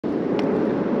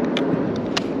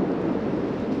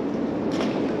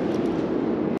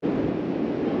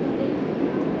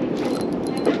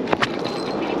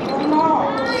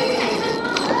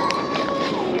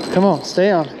Come on,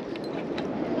 stay on.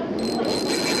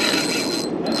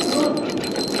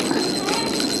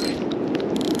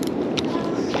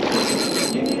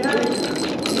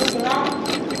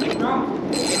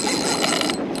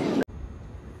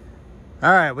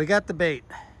 All right, we got the bait.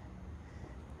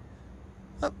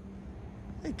 Oh,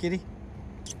 hey kitty.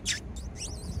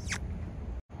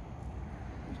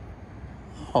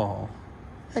 Oh,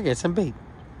 I got some bait.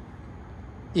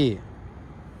 Yeah.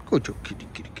 Good job, kitty,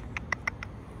 kitty, kitty.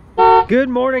 Good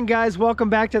morning, guys. Welcome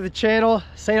back to the channel.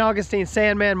 St Augusitine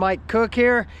Sandman, Mike Cook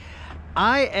here.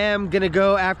 I am gonna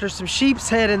go after some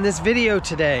sheepshead in this video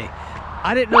today.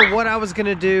 I didn't know what I was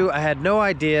gonna do. I had no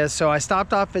idea, so I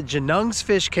stopped off at Genung's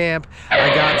fish camp.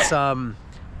 I got some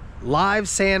live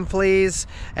sand fleas,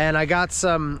 and I got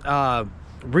some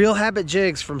real habit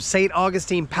jigs from St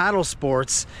Augustine Paddle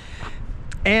Sports.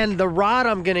 And the rod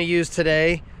I'm gonna use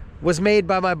today was made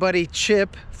by my buddy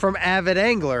Chip from Avid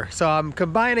Angler. So I'm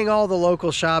combining all the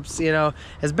local shops, you know,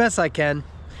 as best I can.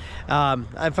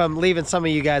 If I'm leaving some of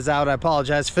you guys out, I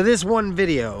apologize for this one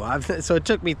video. So it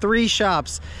took me 3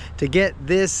 shops to get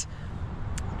this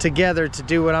together to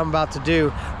do what I'm about to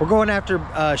do. We're going after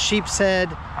sheepshead,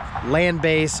 land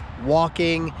base,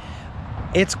 walking.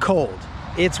 It's cold,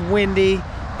 it's windy,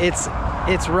 it's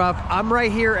rough. I'm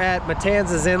right here at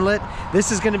Matanzas Inlet.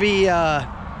 This is gonna be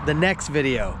the next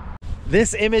video.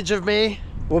 This image of me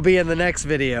will be in the next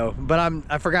video, but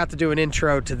I forgot to do an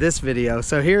intro to this video.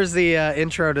 So here's the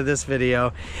intro to this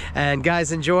video. And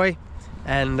guys, enjoy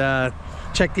and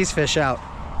check these fish out.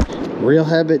 Real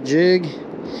habit jig,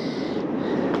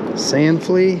 sand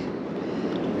flea,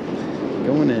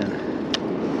 going in.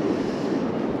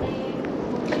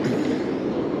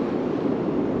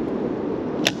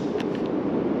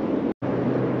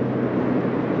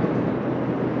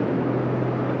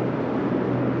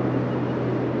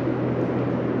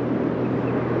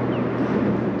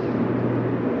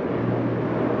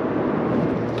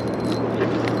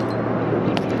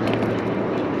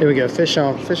 Here we go, fish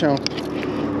on, fish on.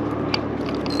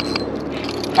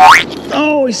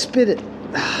 Oh, he spit it.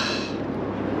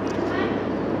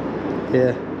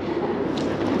 Yeah.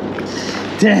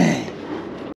 Dang.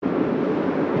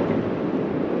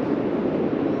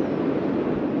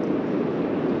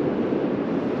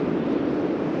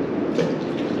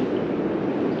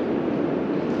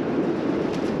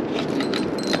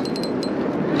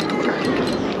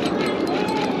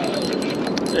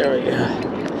 There we go.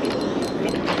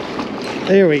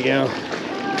 There we go.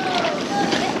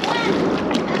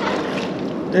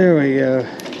 There we go.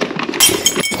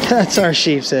 That's our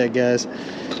sheepshead, guys.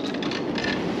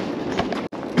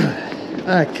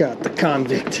 I caught the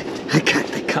convict. I got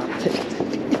the convict.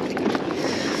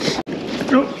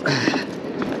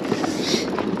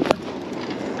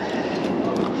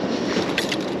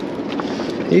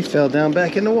 He fell down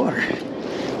back in the water.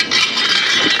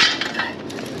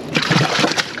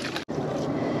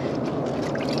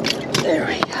 There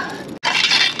we go.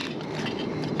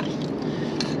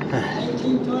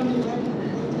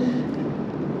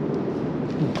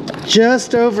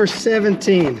 Just over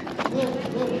 17.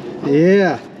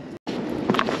 Yeah.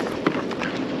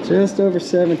 Just over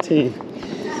 17.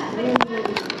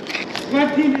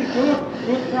 17 is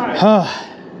good price. Oh.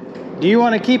 Do you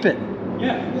want to keep it?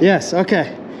 Yeah. Yes,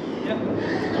 okay. Yeah.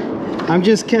 I'm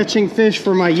just catching fish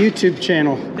for my YouTube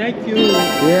channel. Thank you.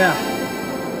 Yeah.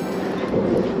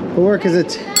 What work is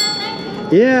it?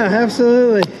 Yeah,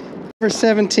 absolutely. For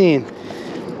 17.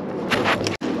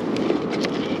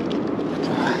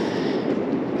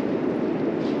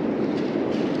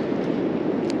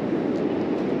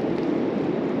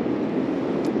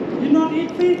 You not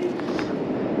eat fish?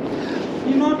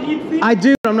 You not eat fish? I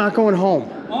do, but I'm not going home.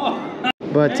 Oh.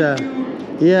 But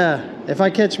yeah, if I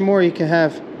catch more, you can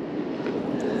have.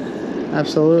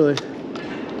 Absolutely.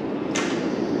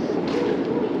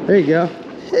 There you go.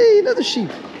 Hey, another sheep.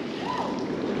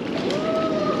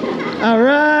 All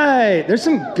right, there's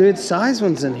some good size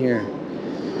ones in here.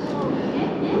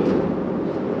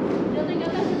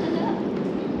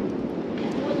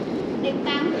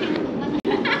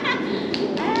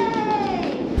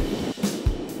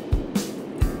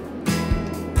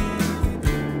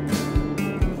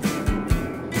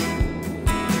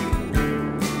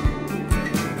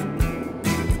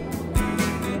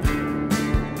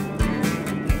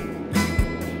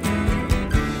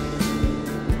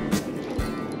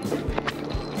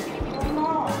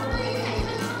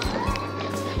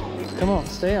 Come on,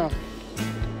 stay on.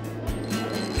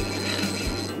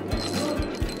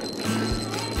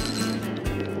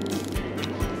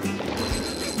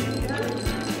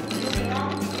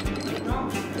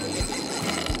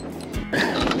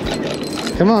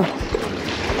 Come on.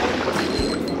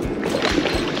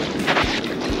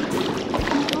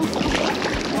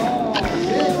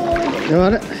 You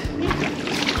want it?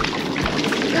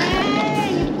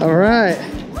 All right.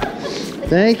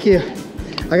 Thank you.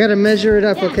 I gotta measure it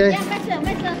up, okay?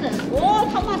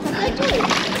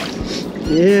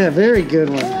 Yeah, very good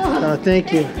one. Oh,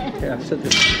 thank you. Here, I'll set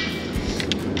this.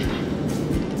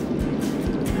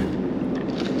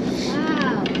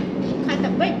 Wow, kind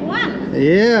of big one.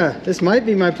 Yeah, this might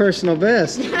be my personal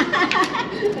best.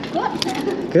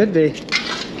 Could be.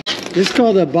 This is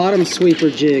called a bottom sweeper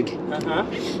jig.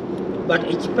 But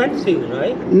expensive,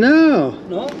 right? No.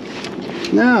 No?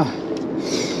 No.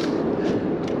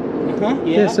 Yeah.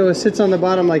 Yeah, so it sits on the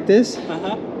bottom like this.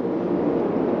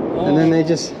 And then they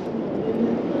just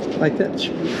like that.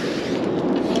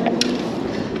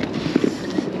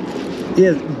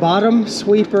 Yeah, bottom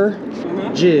sweeper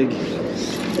jig.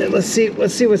 And let's see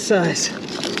what size.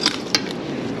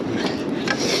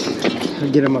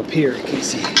 I'll get them up here in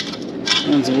case he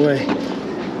runs away.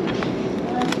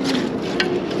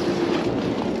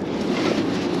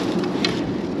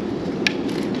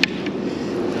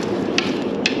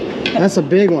 That's a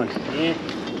big one. Yeah.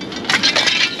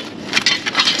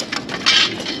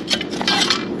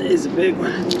 That is a big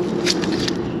one.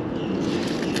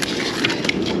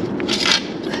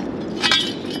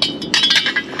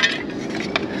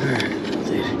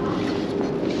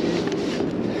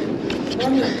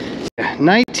 Yeah,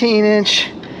 19-inch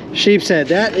sheepshead.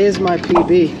 That is my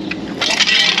PB.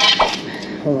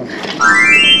 Hold on.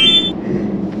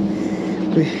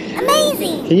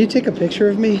 Amazing. Can you take a picture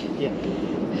of me? Yeah.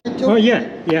 Oh yeah.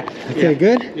 Okay,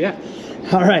 good? Yeah.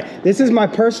 All right, this is my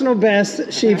personal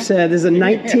best sheepshead. This is a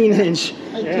 19-inch.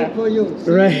 Yeah.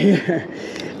 Right here.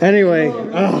 Anyway,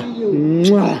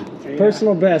 mwah,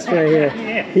 personal best right here.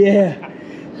 Yeah.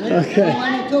 Okay.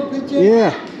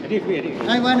 Yeah.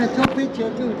 I want a top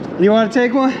picture too. You want to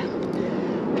take one?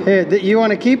 Here, you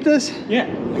want to keep this? Yeah.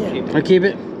 I'll keep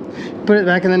it. Put it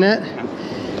back in the net.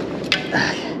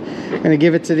 I'm gonna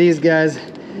give it to these guys.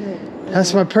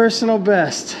 That's my personal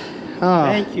best. Oh,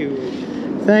 Thank you.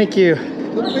 thank you.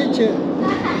 Good picture.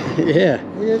 Yeah.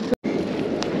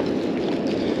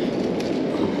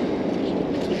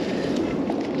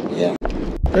 Yeah.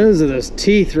 Those are those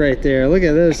teeth right there. Look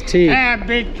at those teeth.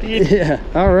 Big piece. Yeah.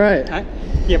 All right.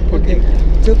 Yeah, put it.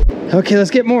 Okay, let's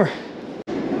get more.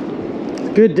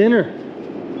 Good dinner.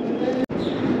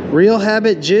 Real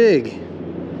habit jig.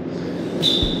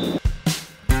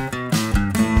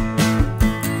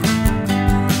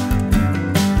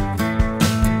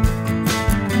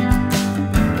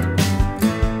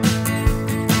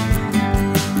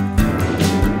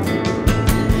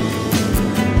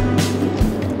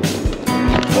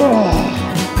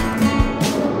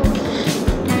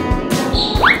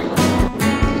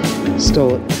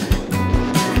 Stole it.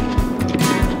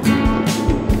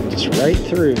 Just right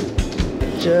through.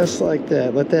 Just like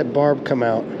that. Let that barb come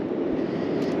out.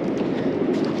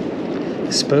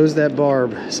 Expose that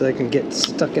barb so they can get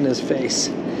stuck in his face.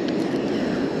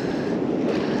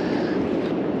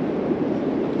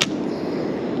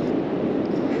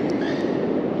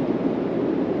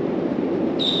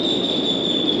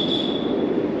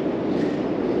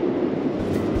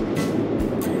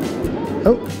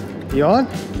 Oh, you on?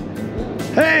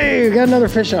 Hey, we got another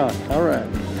fish on. All right.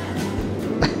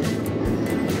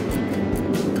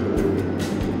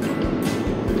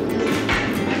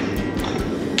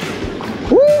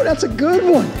 Woo, that's a good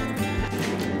one.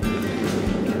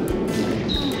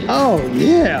 Oh,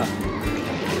 yeah.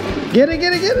 Get it,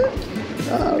 get it, get it.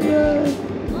 All right.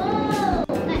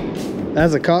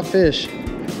 That's a caught fish.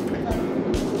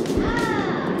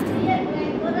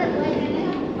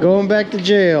 Going back to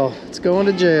jail. It's going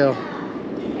to jail.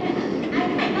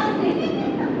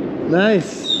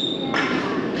 Nice.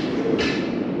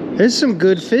 There's some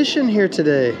good fish in here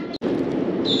today.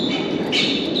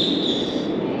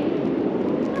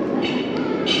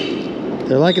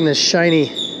 They're liking this shiny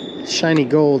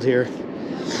gold here.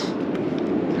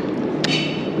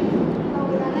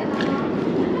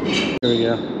 There we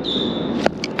go.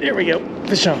 There we go.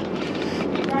 Fish on.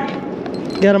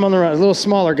 Got him on the run. A little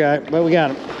smaller guy, but we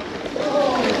got him.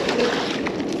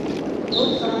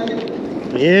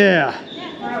 Yeah.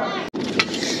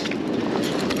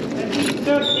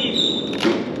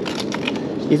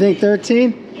 13. You think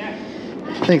 13? Yeah.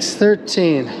 Thinks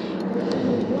 13.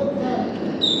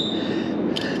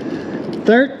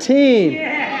 13.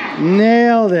 Yeah.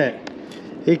 Nailed it.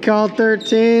 He called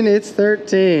 13. It's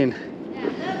 13.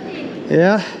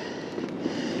 Yeah.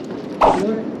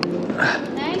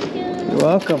 Thank you. You're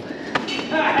welcome.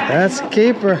 That's a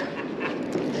keeper.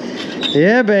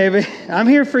 Yeah, baby. I'm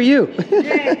here for you.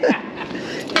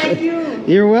 Thank you.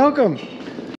 You're welcome.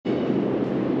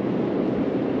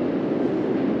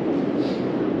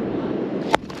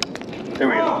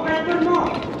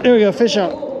 There we go, fish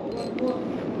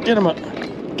on. Get him up.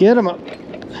 Get him up.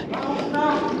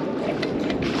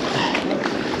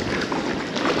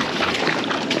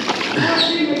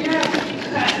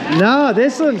 No,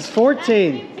 this one's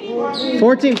 14.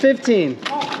 14, 15.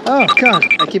 Oh, God.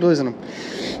 I keep losing them.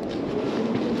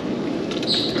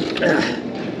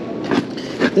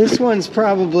 This one's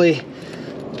probably...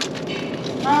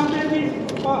 maybe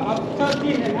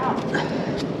 13 and a half.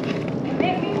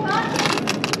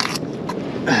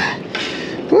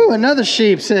 Ooh, another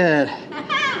sheepshead.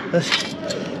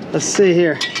 Let's see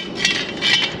here.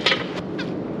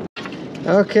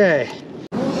 Okay.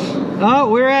 Oh,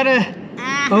 we're at a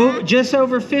just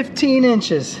over 15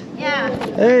 inches. Yeah.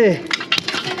 Hey,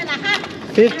 15 and a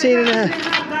half. 15 and a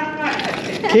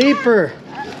half. Keeper.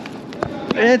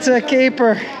 It's a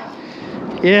keeper.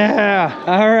 Yeah.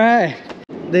 All right.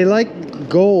 They like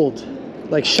gold,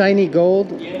 like shiny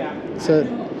gold. Yeah. So,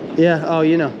 yeah. Oh,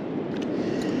 you know.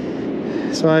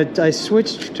 So I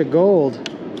switched to gold.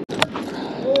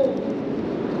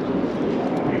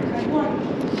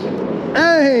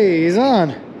 Hey, he's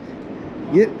on.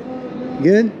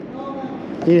 Good?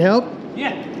 Need help?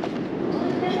 Yeah.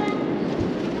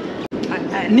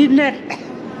 I need net.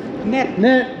 Net.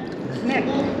 Net. Net.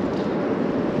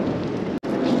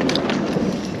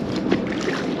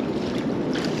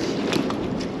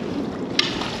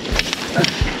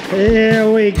 Here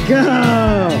we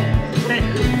go.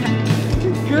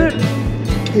 Good.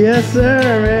 Yes,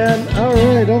 sir, man. All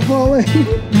right, don't fall in.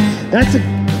 That's a,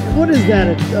 what is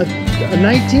that? A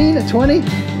 19? A 20? I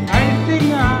think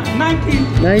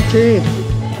 19. 19.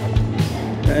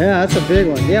 Yeah, that's a big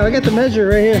one. Yeah, we got the measure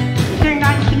right here. I think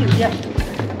 19, yeah.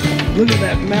 Look at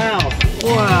that mouth.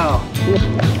 Wow.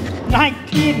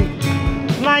 19.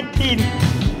 19.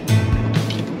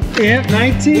 Yep,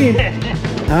 19.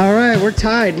 All right, we're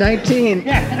tied. 19.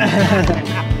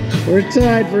 We're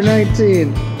tied for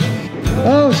 19.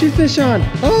 Oh, she's fish on.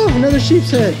 Oh, another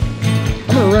sheepshead.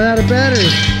 I'm gonna run out of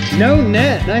batteries. No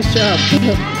net. Nice job.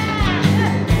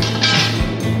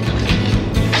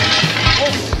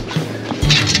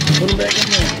 Put him back in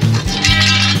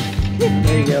there.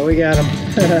 There you go. We got him.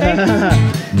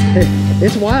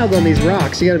 It's wild on these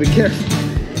rocks. You gotta be careful.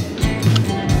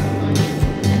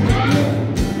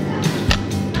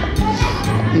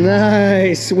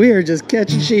 Nice. We are just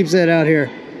catching sheepshead out here.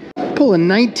 Pull a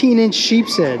 19-inch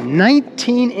sheepshead.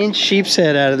 19-inch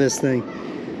sheepshead out of this thing.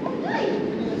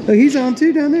 Oh, he's on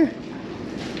too down there.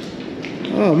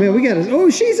 Oh man, we got us. Oh,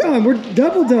 she's on. We're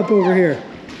doubled up over here.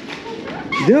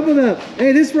 Doubled up.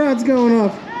 Hey, this rod's going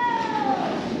off.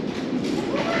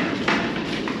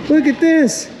 Look at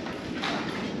this.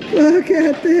 Look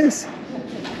at this.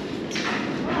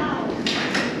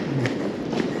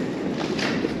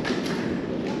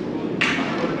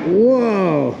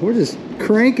 Whoa, we're just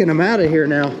cranking them out of here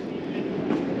now.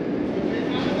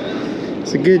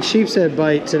 It's a good sheepshead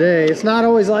bite today. It's not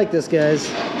always like this, guys.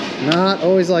 Not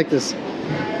always like this.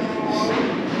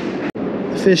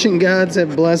 The fishing gods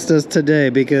have blessed us today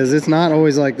because it's not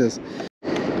always like this.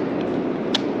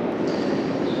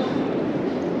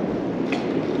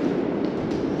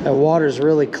 That water's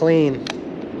really clean.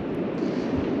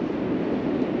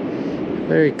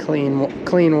 Very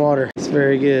clean water. It's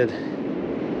very good.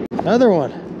 Another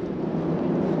one.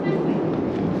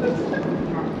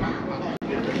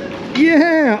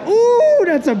 Yeah. Ooh,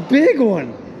 that's a big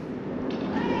one.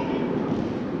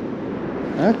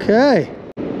 Okay.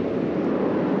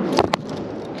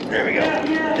 There we go.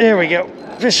 There we go.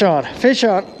 Fish on. Fish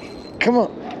on. Come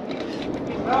on.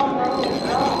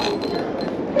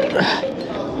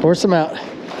 Force them out.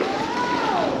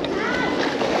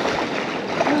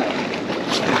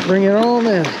 Bring it on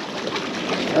in.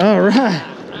 All right.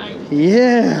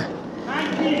 Yeah.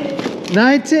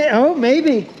 19. Oh,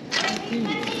 maybe.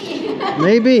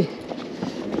 Maybe.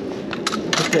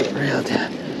 Put that rail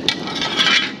down.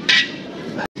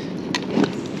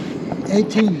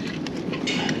 18.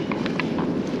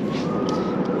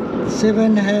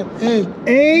 7.5, 8.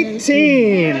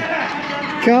 18.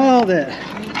 Called it.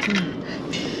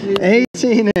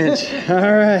 18 inch.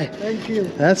 All right. Thank you.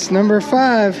 That's number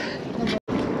 5.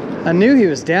 I knew he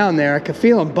was down there. I could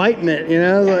feel him biting it, you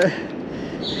know. Like,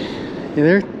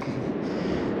 they're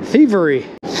thievery.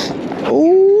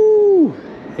 Ooh,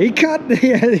 he caught.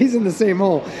 Yeah, he's in the same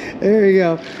hole. There you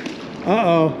go.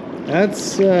 Uh-oh,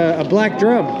 that's a black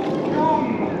drum.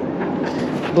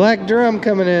 Black drum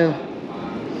coming in.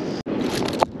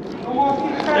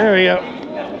 There we go.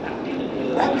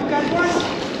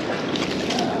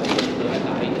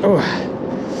 Oh,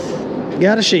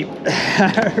 got a sheep. All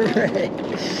right.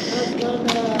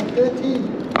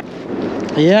 13.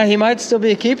 Yeah, he might still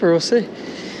be a keeper. We'll see.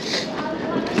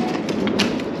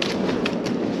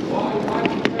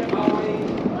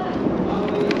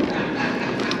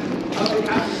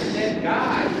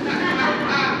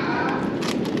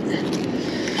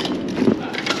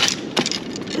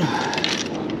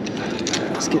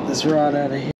 get this rod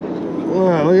out of here.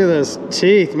 Wow, look at those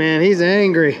teeth, man. He's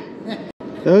angry.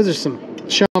 Those are some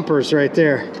chompers right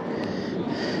there.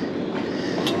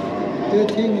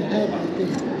 13 and a half, I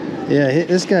think. Yeah,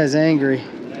 this guy's angry.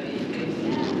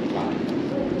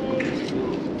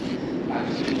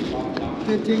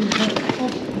 13 and a half.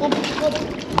 Up, up,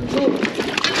 go.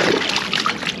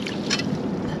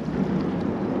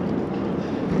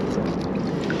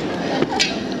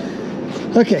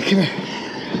 Okay, come here.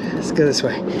 Let's go this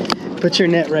way. Put your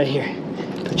net right here.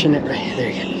 Put your net right here. There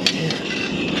you go.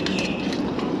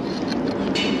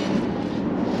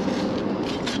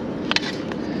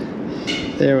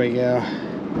 There we go.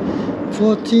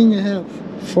 14 and a half.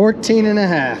 14 and a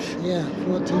half. Yeah,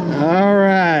 14 and a half. All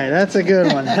right, that's a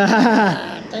good one.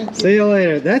 Thank you. See you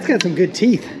later. That's got some good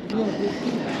teeth.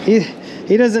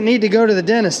 He doesn't need to go to the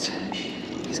dentist.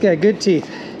 He's got good teeth.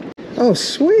 Oh,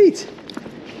 sweet.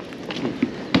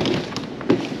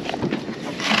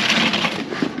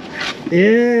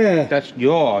 Yeah. That's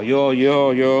your.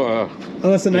 Oh,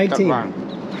 that's a 19.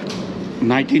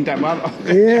 19 that one.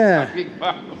 Yeah.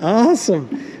 Awesome.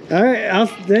 All right.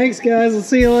 Thanks, guys. We'll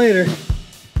see you later.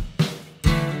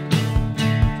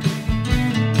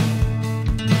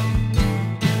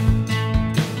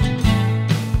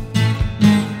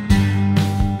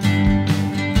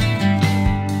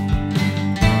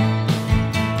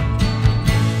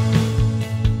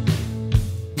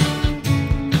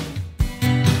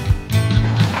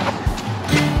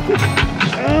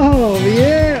 Oh,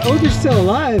 yeah. Oh, they're still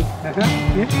alive.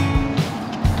 Yeah.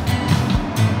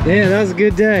 Yeah, that was a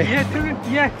good day.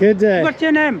 Yeah. Good day. What's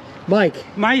your name? Mike.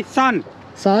 My son.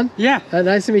 Son? Yeah.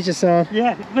 Nice to meet you, son.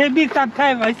 Yeah. Maybe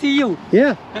sometime I see you.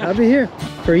 Yeah, I'll be here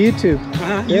for YouTube.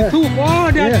 Yeah. YouTube.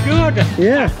 Oh, that's good.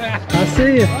 Yeah, I'll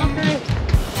see you. Okay.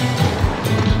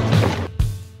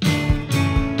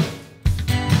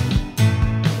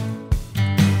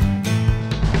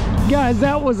 Guys,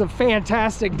 that was a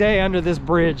fantastic day under this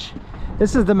bridge.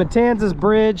 This is the Matanzas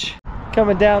bridge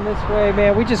coming down this way,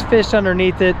 man. We just fished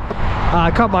underneath it.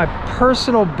 I caught my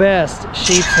personal best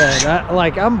sheepshead.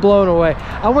 I'm blown away.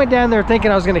 I went down there thinking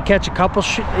I was going to catch a couple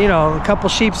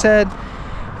sheepshead,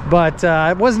 but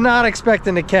I was not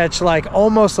expecting to catch like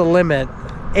almost a limit.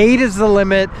 8 is the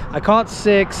limit. I caught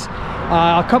 6.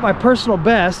 I caught my personal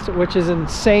best, which is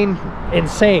insane.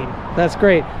 That's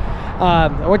great.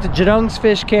 I went to Genung's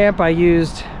fish camp. We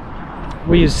used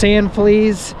sand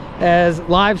fleas as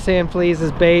live sand fleas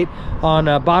as bait on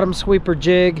a bottom sweeper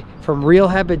jig from Real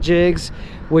Habit Jigs,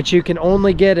 which you can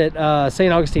only get at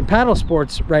St Augustine Paddle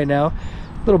Sports right now.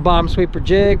 Little bottom sweeper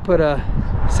jig, put a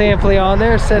sand flea on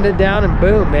there, send it down, and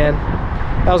boom, man,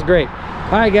 that was great.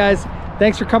 All right, guys,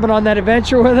 thanks for coming on that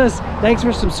adventure with us. Thanks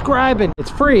for subscribing.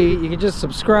 It's free. You can just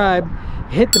subscribe,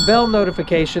 hit the bell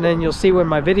notification, and you'll see when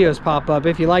my videos pop up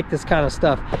if you like this kind of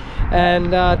stuff.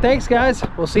 And thanks, guys.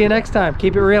 We'll see you next time.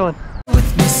 Keep it reeling.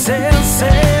 Sail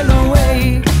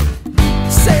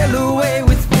away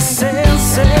with me, sail